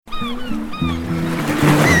G'day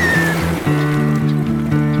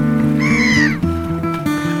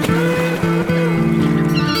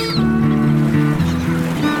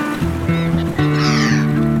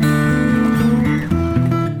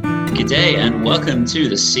and welcome to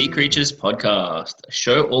the Sea Creatures Podcast, a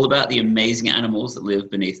show all about the amazing animals that live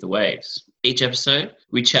beneath the waves. Each episode,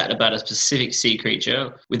 we chat about a specific sea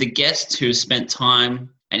creature with a guest who has spent time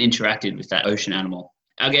and interacted with that ocean animal.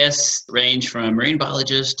 Our guests range from marine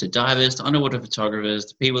biologists to divers to underwater photographers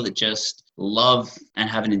to people that just love and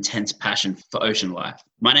have an intense passion for ocean life.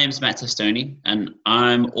 My name is Matt Testoni and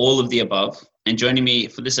I'm all of the above. And joining me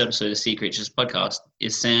for this episode of Sea Creatures Podcast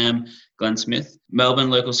is Sam Glenn-Smith,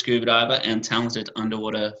 Melbourne local scuba diver and talented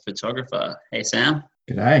underwater photographer. Hey, Sam.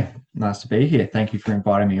 G'day. Nice to be here. Thank you for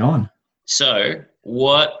inviting me on. So,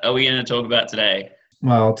 what are we going to talk about today?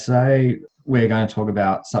 Well, today we're going to talk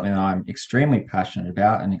about something that I'm extremely passionate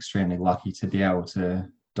about and extremely lucky to be able to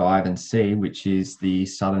dive and see, which is the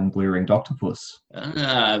southern blue-ringed octopus.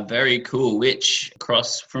 Very cool.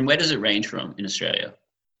 From where does it range from in Australia?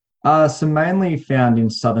 So mainly found in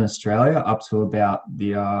southern Australia up to about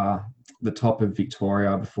the top of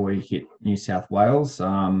Victoria before you hit New South Wales.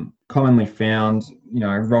 Commonly found,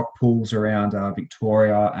 rock pools around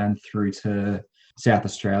Victoria and through to South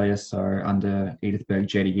Australia. So under Edithburgh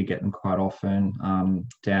Jetty, you get them quite often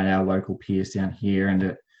down our local piers down here and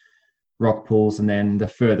at rock pools. And then the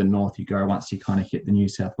further north you go, once you kind of hit the New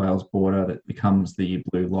South Wales border, that becomes the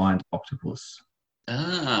blue-lined octopus.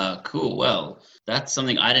 Cool. Well, that's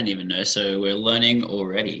something I didn't even know. So we're learning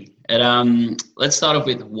already. And let's start off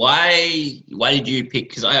with why did you pick?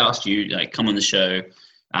 Because I asked you, come on the show,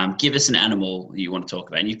 give us an animal you want to talk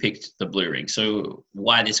about, and you picked the blue ring. So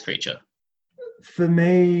why this creature? For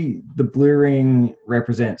me, the blue ring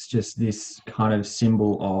represents just this kind of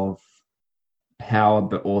symbol of power,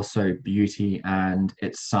 but also beauty, and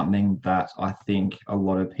it's something that I think a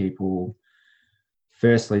lot of people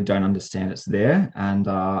firstly don't understand it's there, and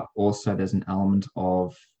also there's an element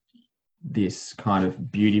of this kind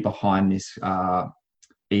of beauty behind this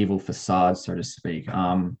evil facade, so to speak.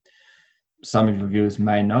 Some of your viewers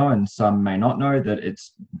may know and some may not know that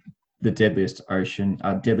it's the deadliest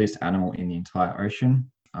animal in the entire ocean.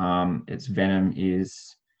 Its venom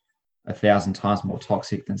is 1,000 times more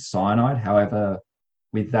toxic than cyanide. However,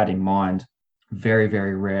 with that in mind, very,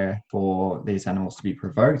 very rare for these animals to be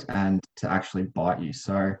provoked and to actually bite you.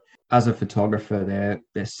 So as a photographer,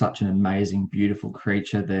 they're such an amazing, beautiful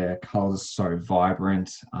creature. Their colors are so vibrant.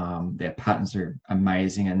 Their patterns are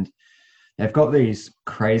amazing. And they've got these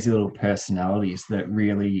crazy little personalities that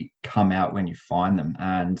really come out when you find them.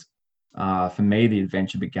 And for me, the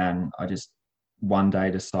adventure began. I just one day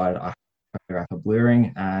decided I had to photograph a blue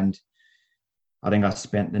ring. And I think I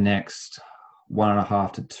spent the next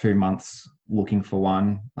 1.5 to 2 months looking for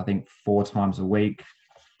one, I think 4 times a week,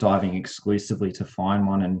 diving exclusively to find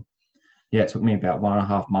one. And yeah, it took me about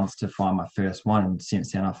 1.5 months to find my first one. And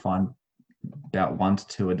since then I find about 1 to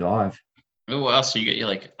 2 a dive. Oh, wow. So you get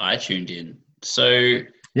your eye tuned in. So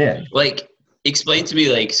yeah, explain to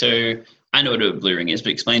me, so I know what a blue ring is,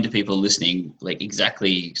 but explain to people listening,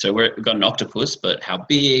 exactly. So we've got an octopus, but how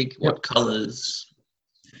big, what colors?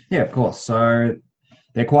 Yeah, of course. So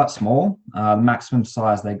they're quite small. The maximum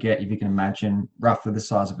size they get, if you can imagine, roughly the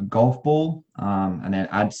size of a golf ball, and then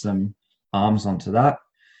add some arms onto that.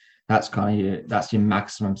 That's your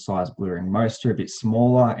maximum size blue ring. Most are a bit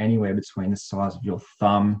smaller, anywhere between the size of your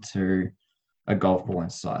thumb to a golf ball in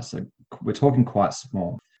size. So we're talking quite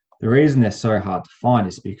small. The reason they're so hard to find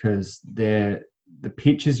is because the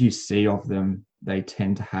pictures you see of them, they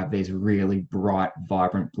tend to have these really bright,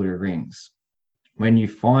 vibrant blue rings. When you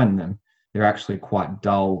find them, they're actually quite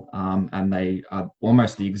dull, and they are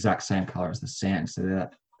almost the exact same color as the sand. So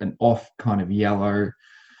they're an off kind of yellow,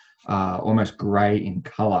 almost gray in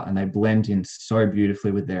color, and they blend in so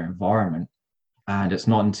beautifully with their environment. And it's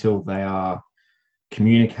not until they are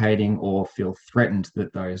communicating or feel threatened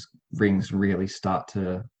that those rings really start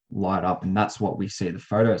to light up. And that's what we see the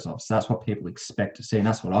photos of. So that's what people expect to see. And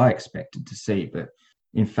that's what I expected to see. But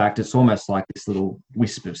in fact, it's almost like this little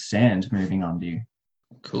wisp of sand moving under you.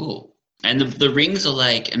 Cool. And the rings are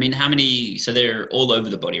how many, so they're all over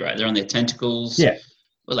the body, right? They're on their tentacles. Yeah.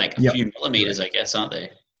 Well, a few millimeters, I guess, aren't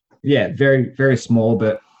they? Yeah, very, very small,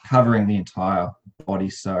 but covering the entire body.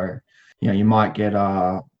 So, you might get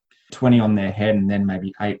 20 on their head and then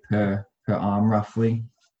maybe 8 per arm, roughly.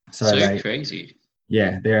 So crazy.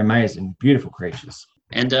 Yeah, they're amazing, beautiful creatures.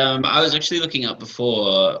 And I was actually looking up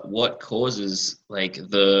before what causes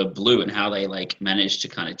the blue and how they manage to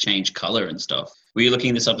kind of change color and stuff. Were you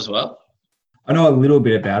looking this up as well? I know a little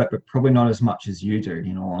bit about it, but probably not as much as you do,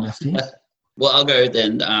 in all honesty. Well, I'll go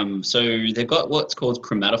then. So they've got what's called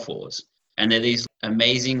chromatophores, and they're these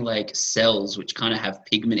amazing like cells which kind of have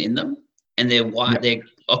pigment in them, and they're white. Yep. They're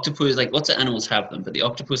octopus. Like lots of animals have them, but the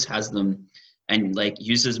octopus has them, and like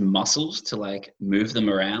uses muscles to like move them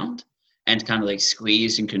around and kind of like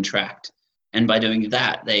squeeze and contract. And by doing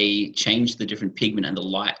that, they change the different pigment and the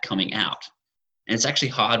light coming out. And it's actually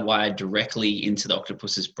hardwired directly into the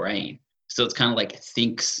octopus's brain. So it's kind of like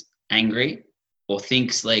thinks angry or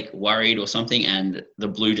thinks like worried or something, and the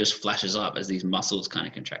blue just flashes up as these muscles kind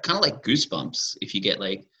of contract, kind of like goosebumps if you get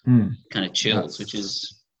like kind of chills, which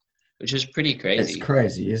is pretty crazy. It's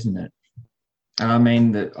crazy, isn't it? And I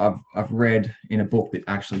mean that I've read in a book that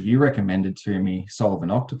actually you recommended to me, Soul of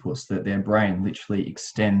an Octopus, that their brain literally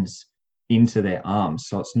extends into their arms.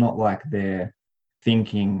 So it's not like they're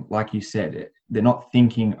thinking, like you said, they're not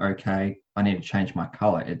thinking, okay, I need to change my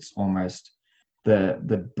color. It's almost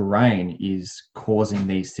the brain is causing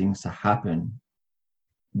these things to happen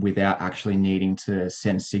without actually needing to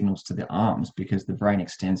send signals to the arms, because the brain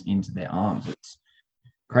extends into their arms. It's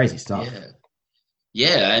crazy stuff.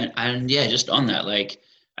 And yeah, just on that, like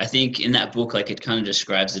I think in that book, like it kind of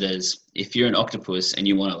describes it as if you're an octopus and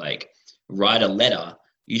you want to like write a letter,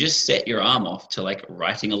 you just set your arm off to like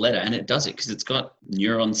writing a letter, and it does it because it's got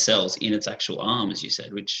neuron cells in its actual arm, as you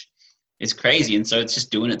said, which is crazy. And so it's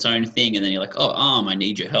just doing its own thing, and then you're like, oh, arm, I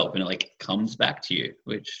need your help, and it like comes back to you,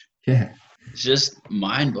 which is just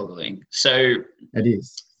mind-boggling. So it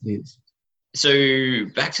is. So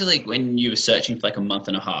back to like when you were searching for like a month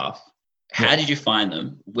and a half, how did you find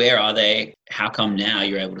them? Where are they? How come now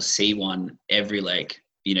you're able to see one every like,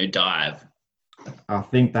 dive? I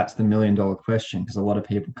think that's the $1 million question, because a lot of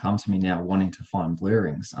people come to me now wanting to find blue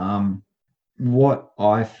rings. What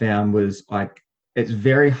I found was like, it's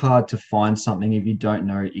very hard to find something if you don't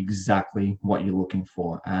know exactly what you're looking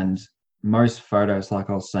for. And most photos, like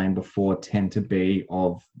I was saying before, tend to be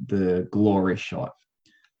of the glory shot.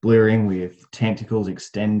 Blue ring with tentacles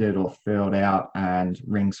extended or furled out and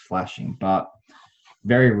rings flashing. But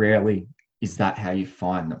very rarely is that how you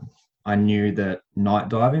find them. I knew that night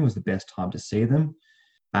diving was the best time to see them.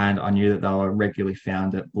 And I knew that they were regularly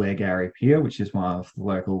found at Blairgowrie Pier, which is one of the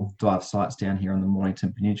local dive sites down here on the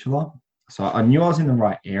Mornington Peninsula. So I knew I was in the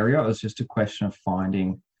right area. It was just a question of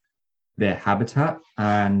finding their habitat.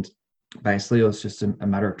 And basically it was just a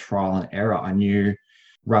matter of trial and error. I knew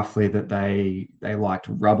roughly that they liked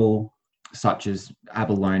rubble, such as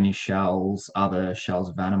abalone shells, other shells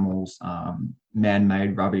of animals,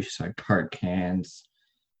 man-made rubbish, so Coke cans,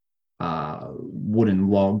 wooden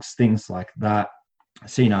logs, things like that.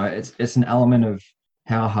 So, it's an element of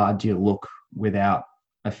how hard do you look without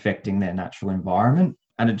affecting their natural environment.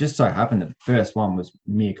 And it just so happened that the first one was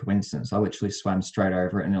mere coincidence. I literally swam straight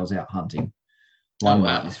over it and I was out hunting. One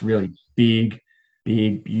night, this really big,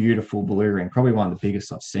 beautiful blue ring, probably one of the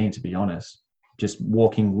biggest I've seen, to be honest, just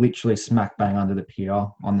walking literally smack bang under the pier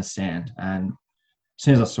on the sand. And as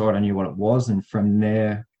soon as I saw it, I knew what it was. And from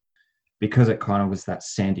there, because it kind of was that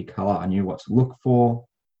sandy color, I knew what to look for.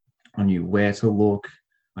 I knew where to look.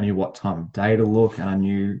 I knew what time of day to look, and I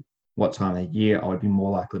knew what time of year I would be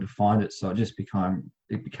more likely to find it. So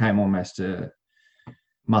it became almost a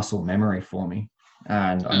muscle memory for me.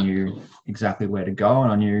 And I knew exactly where to go,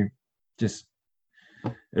 and I knew just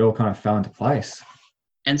it all kind of fell into place.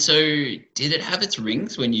 And so did it have its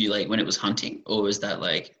rings when it was hunting, or was that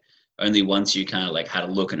like only once you kind of like had a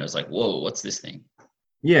look and it was like, whoa, what's this thing?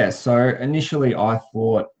 Yeah. So initially I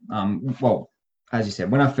thought, as you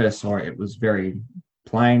said, when I first saw it, it was very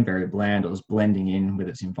plain, very bland. It was blending in with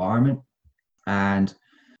its environment. And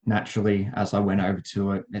naturally, as I went over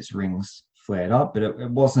to it, its rings flared up, but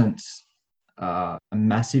it wasn't a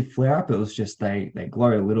massive flare up. It was just they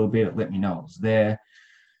glowed a little bit. It let me know it was there.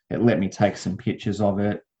 It let me take some pictures of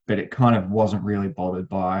it, but it kind of wasn't really bothered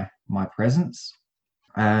by my presence.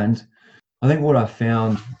 And I think what I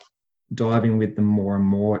found diving with them more and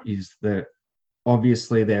more is that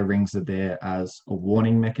obviously their rings are there as a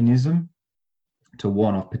warning mechanism to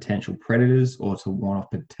warn off potential predators or to warn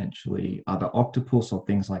off potentially other octopus or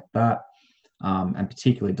things like that. And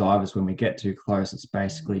particularly divers, when we get too close, it's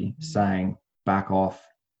basically saying, back off,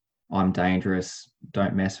 I'm dangerous,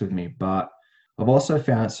 don't mess with me. But I've also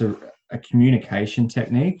found it's a communication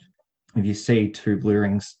technique. If you see two blue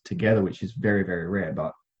rings together, which is very, very rare,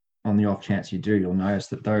 but on the off chance you do, you'll notice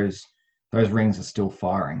that those rings are still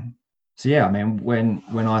firing. So yeah, I mean, when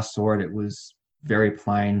I saw it, it was very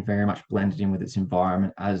plain, very much blended in with its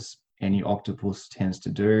environment, as any octopus tends to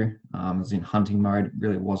do. I was in hunting mode,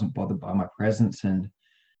 really wasn't bothered by my presence. And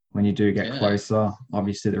when you do get closer,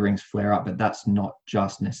 obviously the rings flare up, but that's not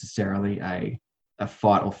just necessarily a a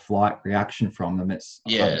fight or flight reaction from them. I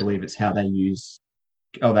Yeah. believe it's how they use.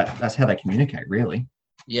 Oh, that's how they communicate, really.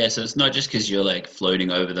 Yeah, so it's not just because you're like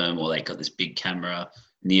floating over them or like got this big camera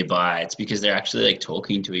nearby. It's because they're actually like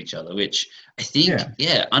talking to each other, which I think, Yeah,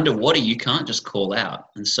 yeah, underwater you can't just call out.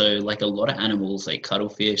 And so like a lot of animals like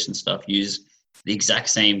cuttlefish and stuff use the exact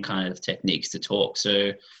same kind of techniques to talk.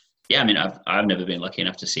 So yeah, I mean I've never been lucky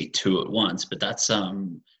enough to see two at once, but that's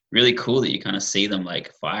really cool that you kind of see them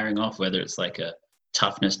like firing off, whether it's like a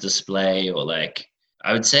toughness display or like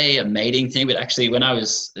I would say a mating thing, but actually, when I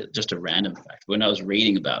was just a random fact, when I was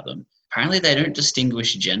reading about them, apparently they don't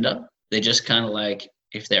distinguish gender. They just kind of like,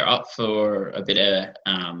 if they're up for a bit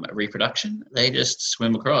of reproduction, they just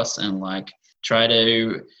swim across and like try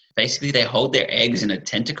to basically they hold their eggs in a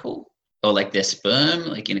tentacle or like their sperm,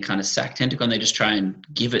 like in a kind of sac tentacle, and they just try and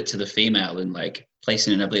give it to the female and like place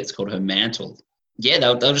it in, I believe it's called her mantle. Yeah,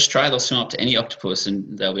 they'll just try, they'll swim up to any octopus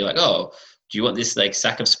and they'll be like, oh, do you want this like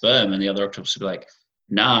sack of sperm? And the other octopus will be like,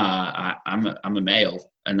 nah, I'm a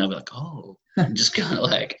male. And they'll be like, oh, and just kind of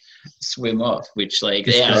like swim off, which like,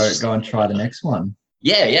 just yeah, go and try the next one.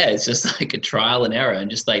 yeah, it's just like a trial and error. And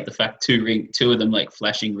just like the fact two of them like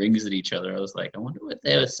flashing rings at each other, I was like, I wonder what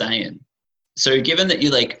they were saying. So given that you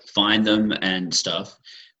like find them and stuff,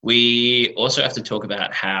 we also have to talk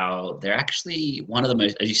about how they're actually one of the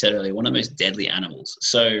most, as you said earlier, one of the most deadly animals.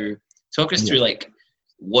 So talk us through like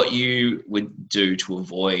what you would do to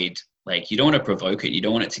avoid, like you don't want to provoke it, you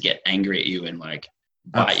don't want it to get angry at you and like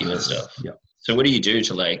bite you and stuff. Yeah. So what do you do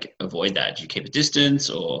to like avoid that? Do you keep a distance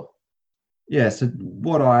or? Yeah, so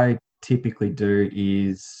what I typically do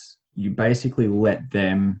is you basically let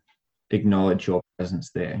them acknowledge your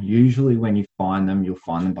presence there. Usually when you find them, you'll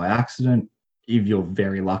find them by accident. If you're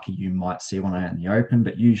very lucky, you might see one out in the open,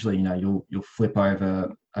 but usually, you'll flip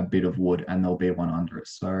over a bit of wood and there'll be one under it.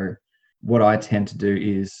 So what I tend to do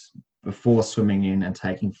is before swimming in and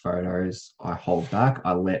taking photos, I hold back.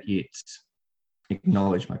 I let it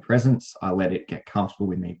acknowledge my presence. I let it get comfortable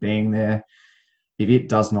with me being there. If it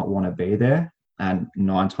does not want to be there, and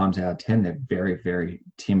 9 times out of 10, they're very, very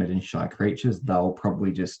timid and shy creatures, they'll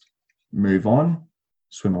probably just move on,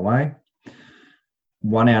 swim away.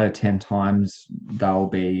 1 out of 10 times, they'll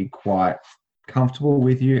be quite comfortable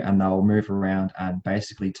with you and they'll move around and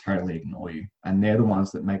basically totally ignore you. And they're the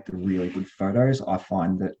ones that make the really good photos. I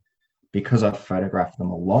find that because I've photographed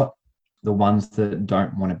them a lot, the ones that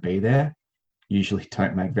don't want to be there usually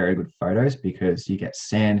don't make very good photos because you get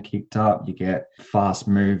sand kicked up, you get fast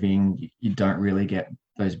moving, you don't really get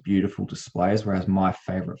those beautiful displays. Whereas my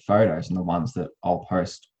favorite photos and the ones that I'll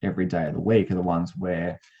post every day of the week are the ones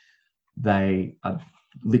where they are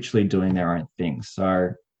literally doing their own thing.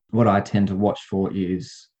 So what I tend to watch for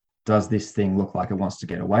is, does this thing look like it wants to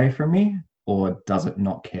get away from me or does it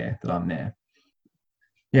not care that I'm there?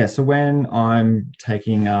 Yeah, so when I'm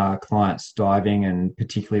taking clients diving and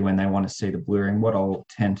particularly when they want to see the blue ring, what I'll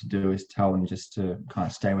tend to do is tell them just to kind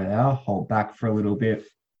of stay where they are, hold back for a little bit,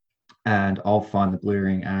 and I'll find the blue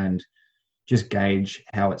ring and just gauge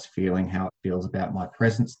how it's feeling, how it feels about my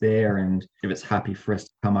presence there. And if it's happy for us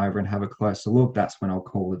to come over and have a closer look, that's when I'll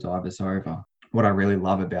call the divers over. What I really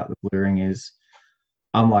love about the blue ring is,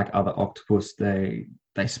 unlike other octopus, they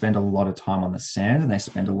spend a lot of time on the sand and they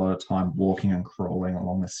spend a lot of time walking and crawling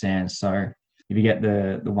along the sand. So if you get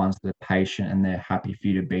the ones that are patient and they're happy for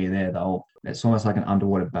you to be there, it's almost like an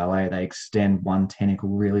underwater ballet. They extend one tentacle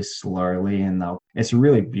really slowly and it's a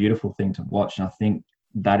really beautiful thing to watch. And I think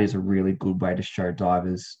that is a really good way to show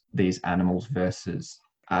divers these animals versus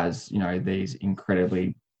as, these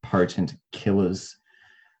incredibly potent killers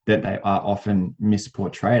that they are often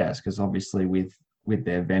misportrayed as, because obviously with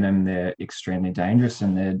their venom, they're extremely dangerous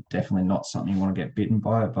and they're definitely not something you want to get bitten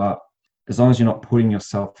by. But as long as you're not putting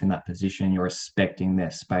yourself in that position, you're respecting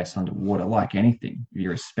their space underwater. Like anything, if you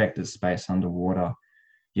respect the space underwater,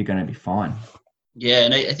 you're going to be fine. Yeah,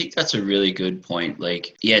 and I think that's a really good point.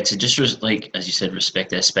 Like, yeah, to just like, as you said,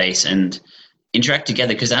 respect their space and interact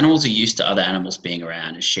together, because animals are used to other animals being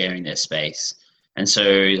around and sharing their space. And so,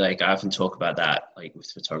 like, I often talk about that, like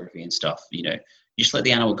with photography and stuff, you just let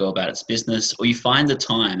the animal go about its business, or you find the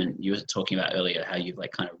time, and you were talking about earlier how you're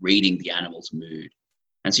like kind of reading the animal's mood.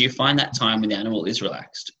 And so you find that time when the animal is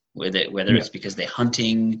relaxed, whether it's because they're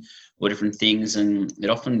hunting or different things, and it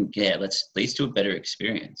often, leads to a better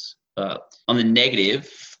experience. But on the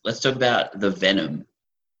negative, let's talk about the venom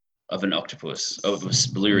of an octopus, of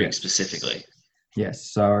a blue ring specifically.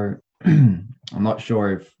 Yes, so I'm not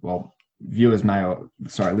sure if,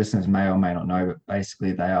 listeners may or may not know, but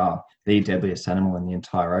basically they are the deadliest animal in the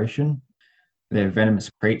entire ocean. They're a venomous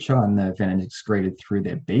creature and the venom is excreted through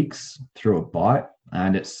their beaks, through a bite,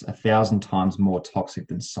 and it's 1,000 times more toxic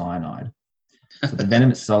than cyanide. So the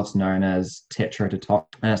venom itself is known as tetrodotoxin,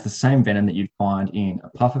 and it's the same venom that you'd find in a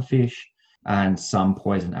pufferfish and some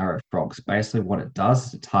poison arrow frogs. Basically what it does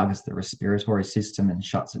is it targets the respiratory system and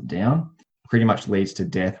shuts it down. Pretty much leads to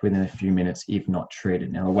death within a few minutes if not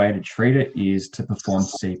treated. Now, the way to treat it is to perform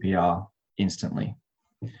CPR instantly.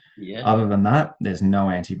 Yeah. Other than that, there's no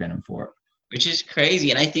anti-venom for it. Which is crazy.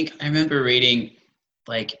 And I think I remember reading,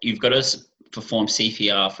 like, you've got to perform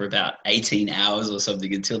CPR for about 18 hours or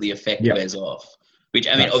something until the effect wears off. Which,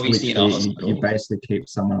 I mean, That's obviously in a hospital. You basically keep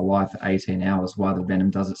someone alive for 18 hours while the venom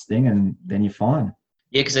does its thing, and then you're fine.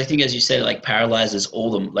 Yeah, because I think, as you said, it like paralyzes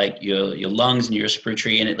all the, like your lungs and your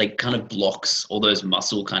respiratory, and it like kind of blocks all those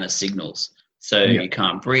muscle kind of signals. So you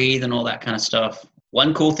can't breathe and all that kind of stuff.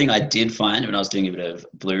 One cool thing I did find when I was doing a bit of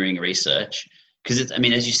blue ring research, because it's, I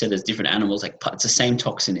mean, as you said, there's different animals, like it's the same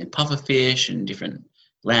toxin in pufferfish and different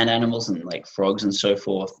land animals and like frogs and so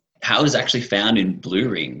forth. How it was actually found in blue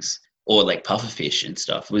rings or like pufferfish and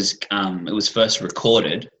stuff was, it was first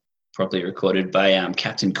properly recorded by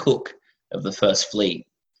Captain Cook of the First Fleet.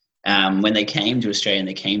 When they came to Australia and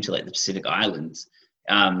they came to like the Pacific Islands,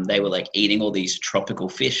 they were like eating all these tropical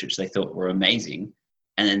fish, which they thought were amazing.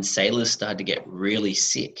 And then sailors started to get really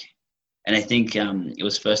sick. And I think it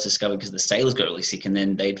was first discovered because the sailors got really sick and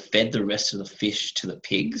then they'd fed the rest of the fish to the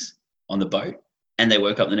pigs on the boat. And they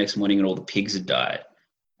woke up the next morning and all the pigs had died.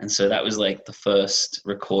 And so that was like the first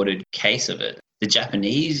recorded case of it. The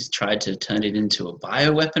Japanese tried to turn it into a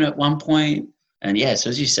bioweapon at one point. And yeah, so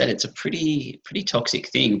as you said, it's a pretty toxic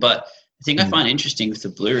thing. But the thing I find interesting with the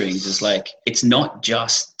blue rings is like, it's not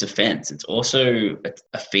just defense. It's also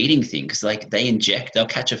a feeding thing. Because like they'll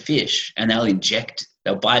catch a fish and they'll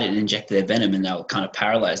bite it and inject their venom and they'll kind of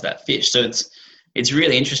paralyze that fish. So it's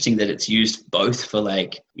really interesting that it's used both for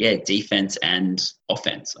like, defense and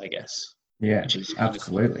offense, I guess. Yeah,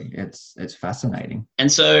 absolutely. Cool. It's fascinating.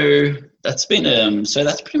 And so that's been so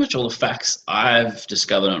that's pretty much all the facts I've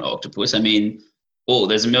discovered on octopus. I mean,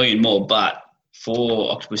 there's a million more, but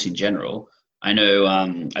for octopus in general, I know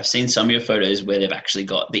I've seen some of your photos where they've actually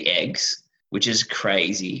got the eggs, which is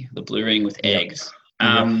crazy. The blue ring with eggs.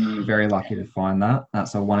 Very lucky to find that.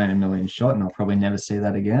 That's a 1 in a million shot, and I'll probably never see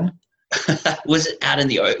that again. Was it out in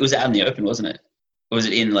the open, wasn't it? Or was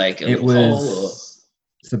it in like a hole?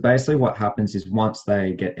 So basically what happens is once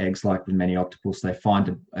they get eggs, like with many octopus, they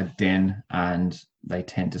find a den and they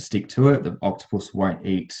tend to stick to it. The octopus won't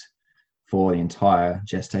eat for the entire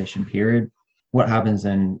gestation period. What happens,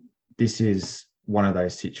 and this is one of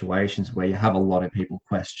those situations where you have a lot of people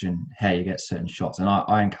question how you get certain shots. And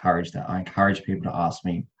I encourage that. I encourage people to ask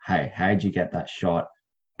me, hey, how did you get that shot?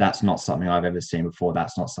 That's not something I've ever seen before.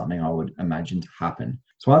 That's not something I would imagine to happen.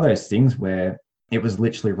 It's one of those things where it was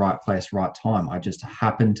literally right place, right time. I just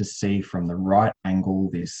happened to see from the right angle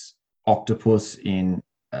this octopus in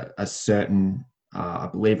a certain, I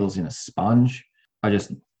believe it was in a sponge. I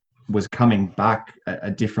just was coming back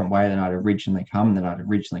a different way than I'd originally come, than I'd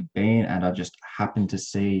originally been. And I just happened to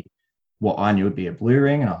see what I knew would be a blue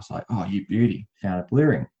ring. And I was like, oh, you beauty, found a blue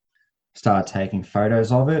ring. Started taking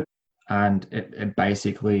photos of it. And it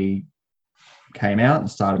basically came out and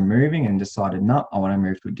started moving and decided, no, I want to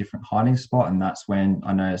move to a different hiding spot. And that's when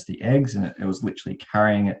I noticed the eggs, and it was literally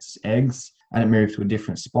carrying its eggs, and it moved to a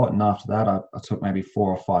different spot. And after that, I took maybe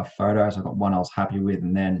 4 or 5 photos. I got one I was happy with,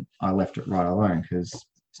 and then I left it right alone because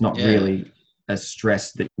it's not really a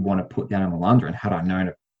stress that you want to put the animal under. And had I known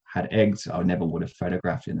it had eggs, I never would have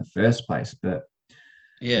photographed it in the first place. But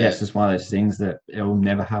it's just one of those things that it'll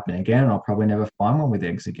never happen again. I'll probably never find one with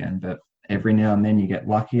eggs again. But every now and then you get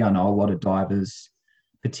lucky. I know a lot of divers,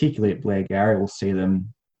 particularly at Blairgowrie, will see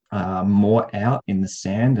them more out in the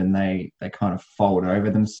sand, and they kind of fold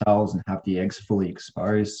over themselves and have the eggs fully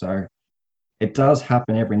exposed. So it does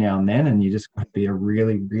happen every now and then, and you just got to be a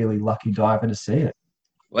really, really lucky diver to see it.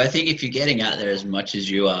 Well, I think if you're getting out there as much as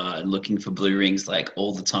you are and looking for blue rings like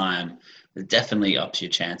all the time, it definitely ups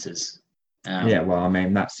your chances. Well, I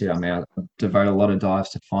mean, that's it. I mean, I devote a lot of dives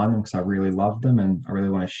to find them because I really love them, and I really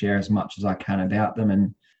want to share as much as I can about them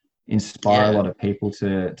and inspire a lot of people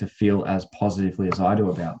to feel as positively as I do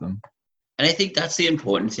about them. And I think that's the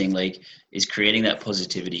important thing, like, is creating that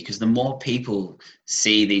positivity, because the more people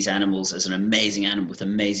see these animals as an amazing animal with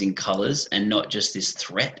amazing colors and not just this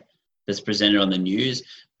threat that's presented on the news,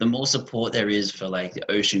 the more support there is for like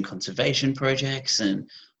the ocean conservation projects and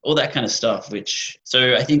all that kind of stuff,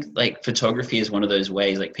 so I think like photography is one of those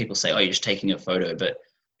ways, like people say, oh, you're just taking a photo, but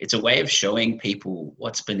it's a way of showing people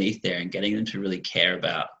what's beneath there and getting them to really care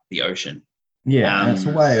about the ocean. Yeah, and it's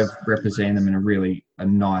a way of representing them in a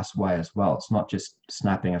nice way as well. It's not just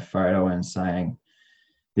snapping a photo and saying,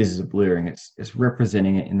 this is a blue ring. It's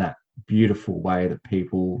representing it in that beautiful way that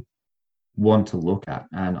people want to look at.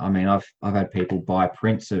 And I mean, I've had people buy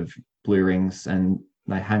prints of blue rings and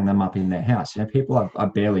they hang them up in their house. People I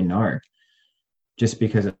barely know, just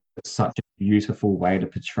because it's such a beautiful way to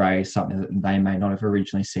portray something that they may not have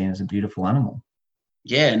originally seen as a beautiful animal.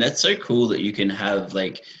 Yeah, and that's so cool that you can have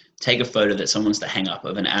take a photo that someone's to hang up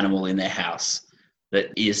of an animal in their house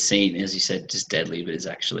that is seen, as you said, just deadly, but is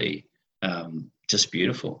actually just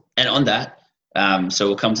beautiful. And on that, so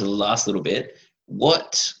we'll come to the last little bit.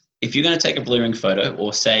 What, if you're going to take a blue ring photo,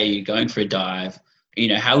 or say you're going for a dive,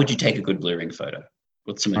 how would you take a good blue ring photo?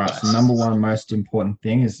 What's some advice? Right, so number one most important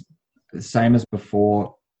thing is the same as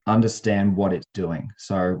before, understand what it's doing.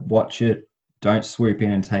 So watch it, don't swoop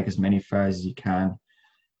in and take as many photos as you can.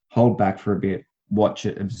 Hold back for a bit, watch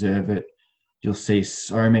it, observe it. You'll see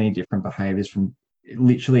so many different behaviors from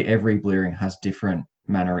literally every blue ring has different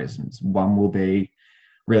mannerisms. One will be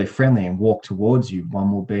really friendly and walk towards you.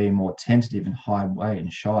 One will be more tentative and hide away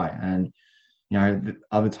and shy. And,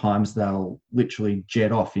 other times they'll literally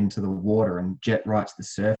jet off into the water and jet right to the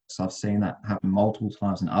surface. I've seen that happen multiple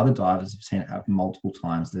times, and other divers have seen it happen multiple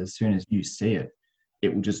times, that as soon as you see it,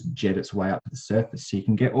 it will just jet its way up to the surface. So you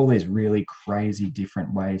can get all these really crazy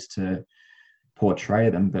different ways to portray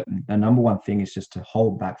them. But the number one thing is just to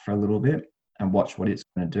hold back for a little bit and watch what it's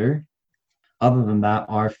going to do. Other than that,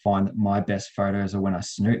 I find that my best photos are when I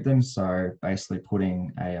snoot them. So basically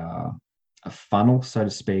putting a funnel, so to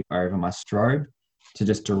speak, over my strobe to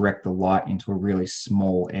just direct the light into a really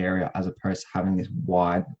small area, as opposed to having this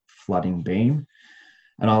wide flooding beam.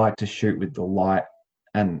 And I like to shoot with the light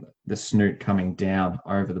and the snoot coming down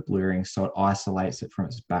over the blue ring, so it isolates it from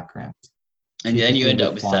its background. And then you end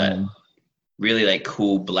up with that really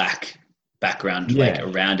cool black background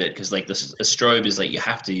around it, because a strobe is you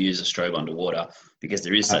have to use a strobe underwater because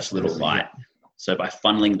there is such little light. So by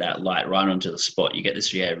funneling that light right onto the spot, you get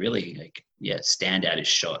this really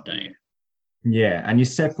standout-ish shot, don't you? Yeah, and you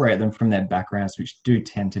separate them from their backgrounds, which do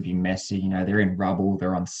tend to be messy. They're in rubble,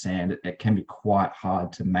 they're on sand. It can be quite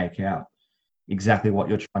hard to make out exactly what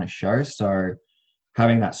you're trying to show. So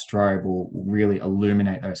having that strobe will really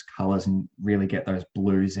illuminate those colors and really get those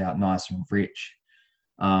blues out nice and rich.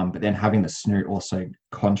 But then having the snoot also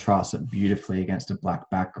contrasts it beautifully against a black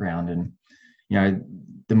background. And,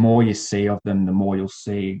 the more you see of them, the more you'll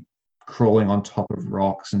see crawling on top of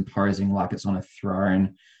rocks and posing like it's on a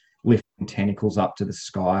throne, lifting tentacles up to the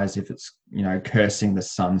skies if it's, cursing the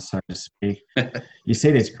sun, so to speak. You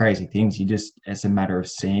see these crazy things. It's a matter of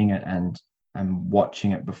seeing it and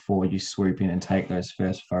watching it before you swoop in and take those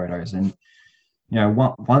first photos. And,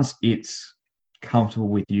 once it's comfortable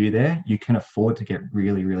with you there, you can afford to get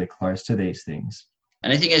really, really close to these things.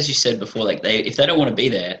 And I think, as you said before, if they don't want to be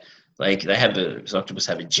there, octopus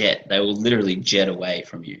have a jet, they will literally jet away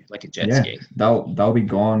from you like a jet ski. They'll be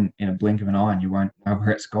gone in a blink of an eye, and you won't know where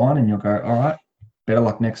it's gone, and you'll go, all right, better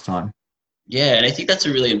luck next time. Yeah, and I think that's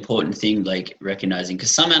a really important thing, recognizing, because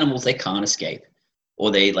some animals, they can't escape, or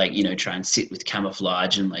they try and sit with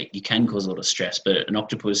camouflage, and you can cause a lot of stress. But an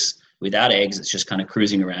octopus without eggs, it's just kind of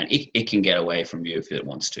cruising around. It can get away from you if it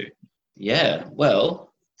wants to. Yeah, well,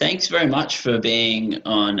 thanks very much for being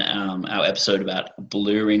on our episode about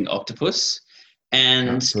blue ring octopus. And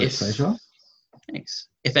absolute pleasure. Thanks.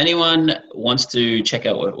 If anyone wants to check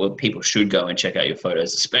out, what people should go and check out your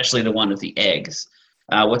photos, especially the one with the eggs,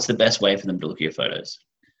 what's the best way for them to look at your photos?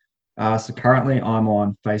 So currently I'm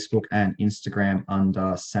on Facebook and Instagram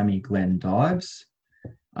under Sammy Glenn Dives.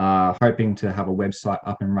 Hoping to have a website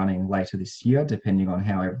up and running later this year, depending on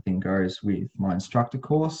how everything goes with my instructor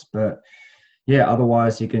course. But yeah,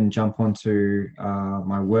 otherwise you can jump onto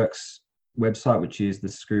my works website, which is the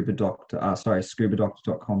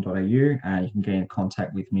scubadoctor.com.au, and you can get in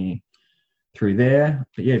contact with me through there.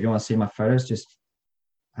 But yeah, if you want to see my photos, just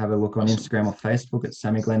have a look on Instagram or Facebook at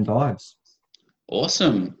Sammy Glenn Dives.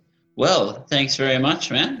 Awesome. Well, thanks very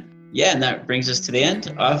much, man. Yeah, and that brings us to the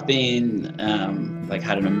end. I've been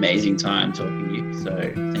had an amazing time talking to you, so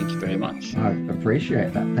thank you very much. I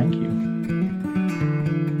appreciate that. Thank you.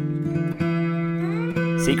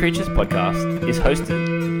 Sea Creatures Podcast is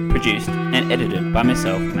hosted, produced, and edited by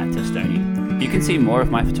myself, Matt Testoni. You can see more of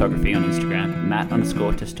my photography on Instagram,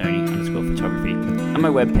 Matt_Testoni_photography, and my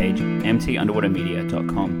webpage,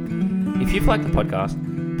 mt_media.com. If you've liked the podcast,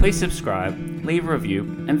 please subscribe, leave a review,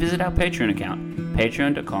 and visit our Patreon account,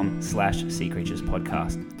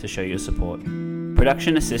 patreon.com/seacreaturespodcast, to show your support.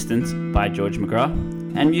 Production assistance by George McGrath,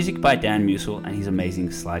 and music by Dan Musel and his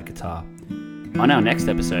amazing slide guitar. On our next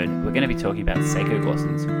episode, we're going to be talking about Seiko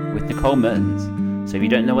glossons with Nicole Mertens. So if you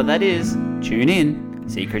don't know what that is, tune in.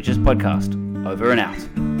 Sea Creatures Podcast. Over and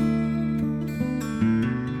out.